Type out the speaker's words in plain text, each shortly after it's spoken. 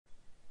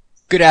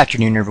Good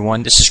afternoon,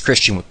 everyone. This is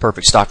Christian with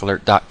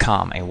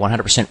PerfectStockAlert.com, a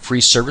 100%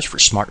 free service for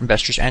smart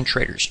investors and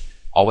traders.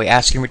 All we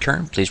ask in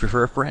return, please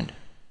refer a friend.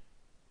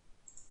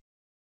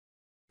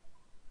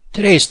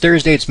 Today is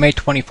Thursday. It's May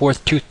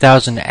 24th,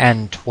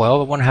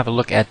 2012. I want to have a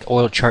look at the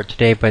oil chart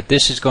today, but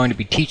this is going to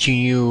be teaching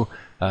you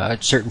a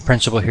certain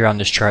principle here on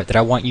this chart that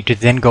I want you to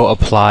then go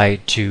apply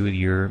to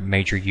your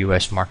major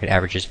U.S. market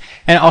averages,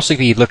 and also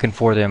be looking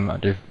for them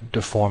to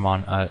form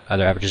on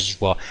other averages as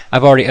well.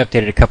 I've already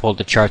updated a couple of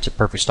the charts at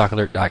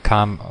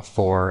PerfectStockAlert.com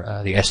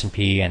for the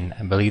S&P and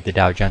I believe the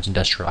Dow Jones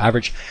Industrial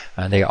Average.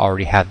 They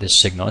already have this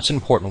signal. It's an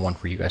important one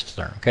for you guys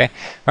to learn. Okay.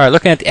 All right.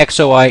 Looking at the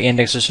XOI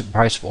index, this is the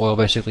price of oil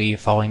basically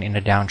falling in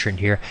a downtrend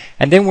here,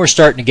 and then we're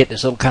starting to get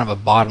this little kind of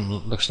a bottom.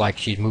 Looks like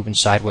she's moving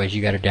sideways.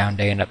 You got a down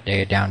day and up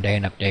day, a down day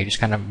and up day, just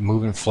kind of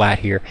moving flat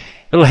here.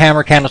 Little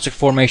hammer candlestick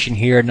formation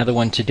here, another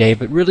one today,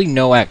 but really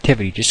no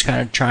activity. Just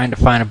kind of trying to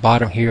find a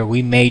bottom here.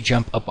 We may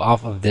jump up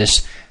off of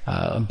this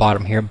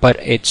bottom here, but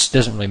it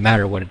doesn't really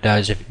matter what it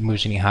does. If it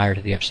moves any higher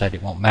to the upside,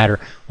 it won't matter.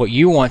 What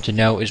you want to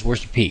know is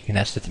where's the peak, and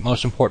that's the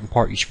most important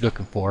part you should be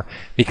looking for,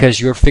 because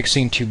you're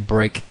fixing to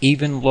break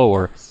even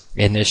lower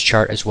in this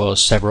chart as well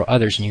as several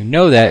others, and you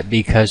know that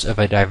because of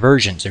a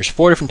divergence. There's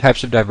 4 different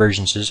types of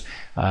divergences,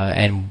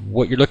 and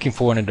what you're looking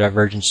for in a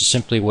divergence is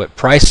simply what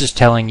price is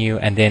telling you,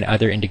 and then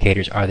other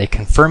indicators. Are they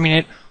confirming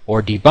it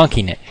or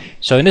debunking it?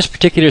 So in this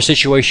particular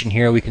situation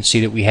here, we can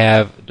see that we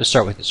have, let's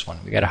start with this one.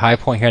 We got a high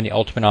point here in the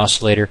ultimate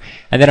oscillator,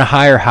 and then a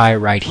higher high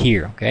right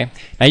here. Okay.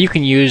 Now you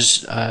can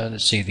use,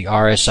 let's see, the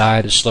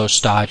RSI, the slow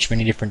stotch,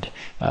 many different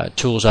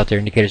tools out there,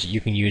 indicators that you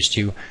can use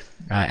to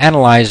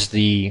analyze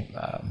the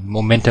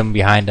momentum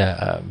behind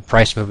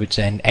price movements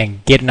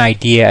and get an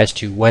idea as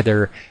to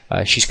whether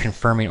she's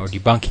confirming or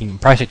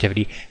debunking price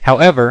activity.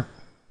 However,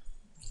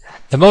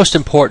 the most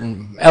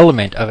important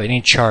element of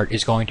any chart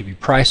is going to be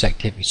price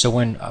activity. So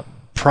when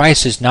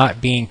price is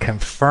not being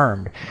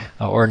confirmed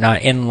or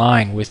not in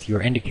line with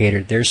your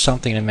indicator, there's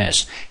something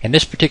amiss. In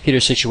this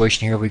particular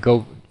situation here, we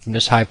go from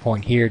this high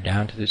point here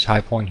down to this high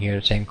point here,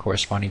 the same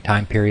corresponding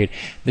time period,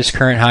 this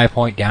current high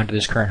point down to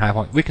this current high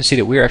point. We can see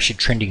that we're actually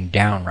trending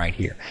down right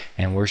here,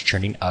 and we're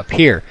trending up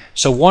here.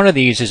 So one of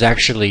these is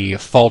actually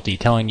faulty,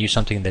 telling you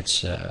something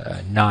that's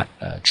not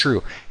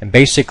true. And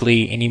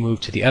basically, any move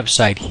to the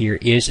upside here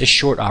is a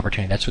short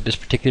opportunity. That's what this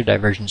particular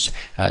divergence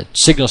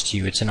signals to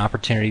you. It's an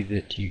opportunity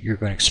that you're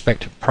going to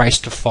expect price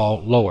to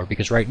fall lower,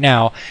 because right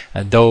now,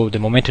 though the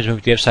momentum is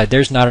moving to the upside,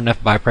 there's not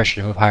enough buy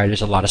pressure to move higher.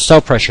 There's a lot of sell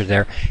pressure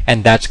there,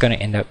 and that's going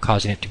to end up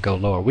causing it to go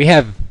lower. We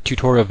have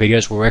tutorial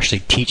videos where we actually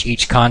teach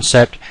each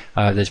concept.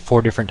 There's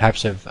 4 different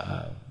types of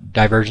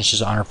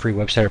divergences on our free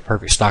website at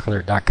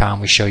PerfectStockAlert.com.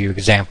 We show you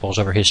examples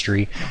over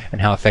history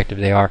and how effective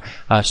they are.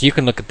 So you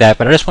can look at that.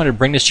 But I just wanted to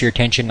bring this to your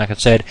attention. Like I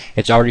said,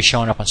 it's already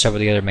showing up on several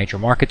of the other major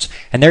markets.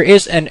 And there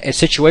is a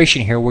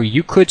situation here where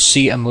you could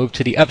see a move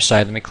to the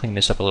upside. Let me clean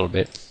this up a little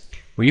bit.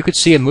 Where you could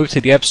see a move to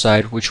the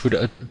upside, which would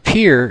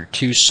appear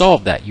to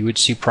solve that. You would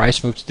see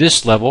price move to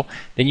this level,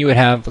 then you would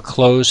have a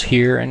close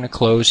here and a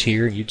close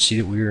here. You'd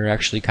see that we were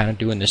actually kind of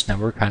doing this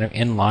number kind of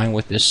in line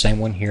with this same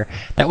one here.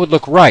 That would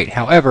look right.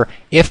 However,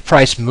 if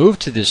price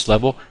moved to this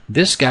level,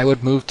 this guy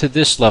would move to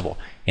this level.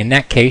 In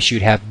that case,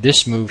 you'd have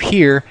this move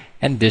here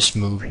and this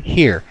move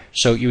here.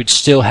 So you would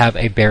still have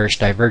a bearish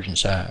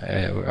divergence,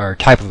 or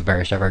type of a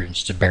bearish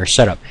divergence. It's a bearish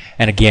setup.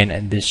 And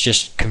again, this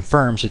just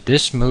confirms that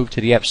this move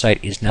to the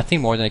upside is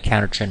nothing more than a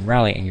counter trend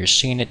rally, and you're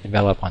seeing it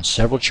develop on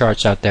several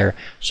charts out there.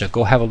 So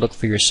go have a look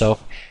for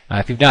yourself.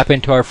 If you've not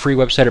been to our free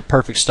website at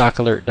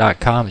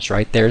PerfectStockAlert.com, it's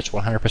right there. It's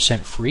 100%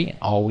 free, and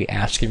all we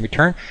ask in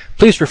return,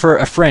 please refer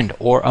a friend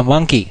or a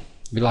monkey.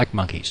 We like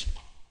monkeys.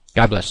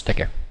 God bless. Take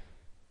care.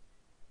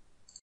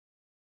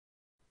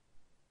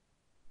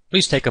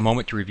 Please take a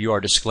moment to review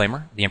our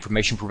disclaimer. The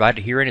information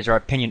provided herein is our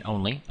opinion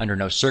only. Under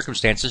no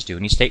circumstances do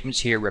any statements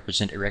here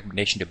represent a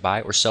recommendation to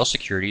buy or sell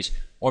securities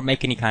or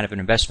make any kind of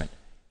an investment.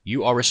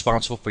 You are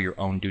responsible for your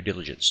own due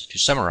diligence. To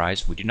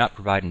summarize, we do not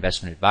provide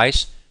investment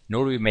advice,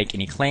 nor do we make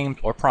any claims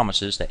or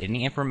promises that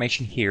any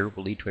information here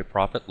will lead to a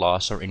profit,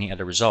 loss, or any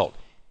other result.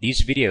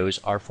 These videos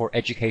are for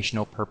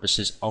educational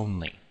purposes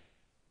only.